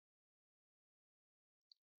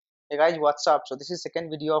Hey guys, what's up? So this is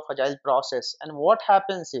second video of Agile process, and what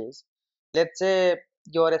happens is, let's say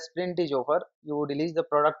your sprint is over, you release the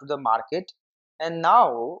product to the market, and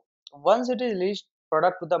now once it is released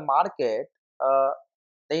product to the market,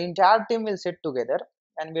 the entire team will sit together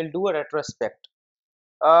and we'll do a retrospect.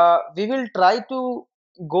 We will try to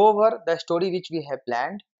go over the story which we have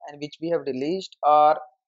planned and which we have released, or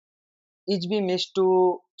each we missed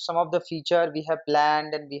to some of the feature we have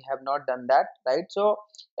planned and we have not done that, right? So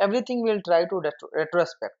everything we'll try to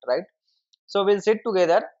retrospect, right? So we'll sit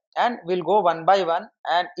together and we'll go one by one,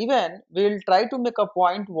 and even we'll try to make a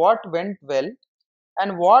point what went well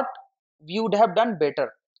and what we would have done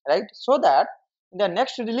better, right? So that in the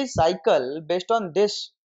next release cycle, based on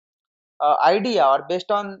this idea, or based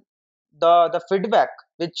on the feedback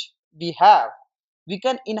which we have, we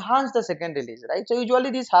can enhance the second release, right? So usually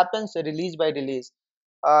this happens release by release.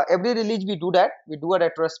 Every release we do that, we do a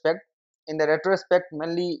retrospect. In the retrospect,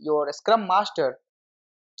 mainly your scrum master,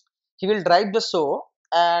 he will drive the show,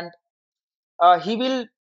 and he will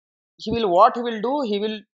what he will do, he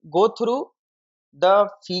will go through the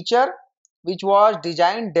feature which was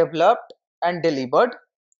designed, developed and delivered,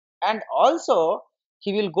 and also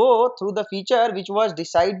he will go through the feature which was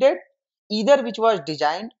decided, either which was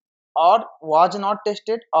designed or was not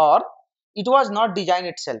tested, or it was not designed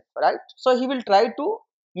itself, right? So he will try to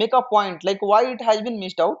make a point like why it has been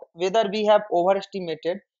missed out, whether we have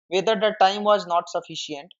overestimated, whether the time was not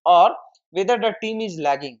sufficient, or whether the team is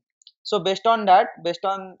lagging. So based on that, based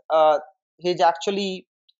on his actually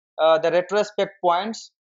the retrospect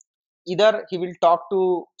points, either he will talk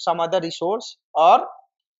to some other resource, or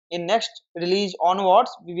in next release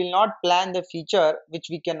onwards we will not plan the feature which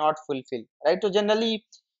we cannot fulfill, right? So generally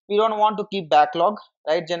we don't want to keep backlog,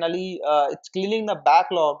 right? Generally it's cleaning the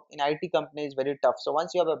backlog in IT company is very tough. So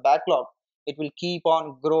once you have a backlog, it will keep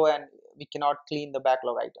on grow and we cannot clean the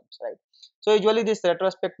backlog items, right? So usually this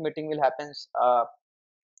retrospect meeting will happen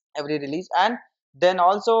every release. And then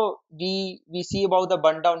also we see about the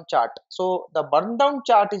burn down chart. So the burn down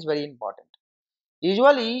chart is very important.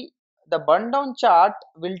 Usually the burn down chart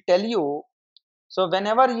will tell you, so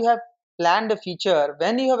whenever you have planned a feature,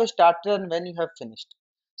 when you have started and when you have finished.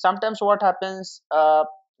 Sometimes what happens,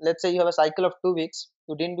 let's say you have a cycle of 2 weeks,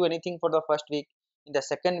 you didn't do anything for the first week. In the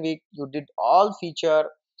second week you did all feature,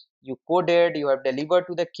 you coded, you have delivered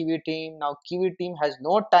to the QA team. Now QA team has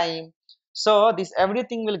no time, so this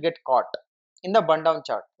everything will get caught in the burn down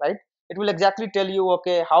chart, right? It will exactly tell you,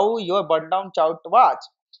 okay, how your burn down chart was,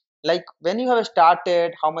 like when you have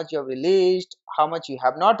started, how much you have released, how much you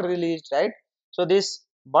have not released, right? So this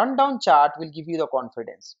burn down chart will give you the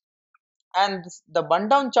confidence. And the burn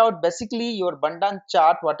down chart, basically your burn down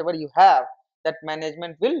chart, whatever you have, that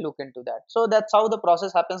management will look into that. So that's how the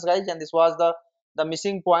process happens, guys. And this was the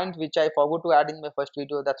missing point which I forgot to add in my first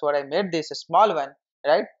video. That's what I made this a small one,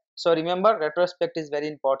 right? So remember, retrospect is very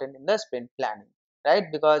important in the sprint planning, right?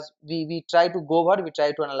 Because we try to go over, we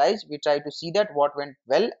try to analyze, we try to see that what went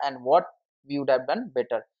well and what we would have done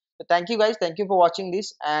better. So thank you guys, thank you for watching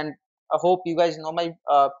this, and I hope you guys know my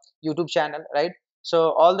YouTube channel, right?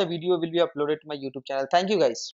 So all the video will be uploaded to my YouTube channel. Thank you guys.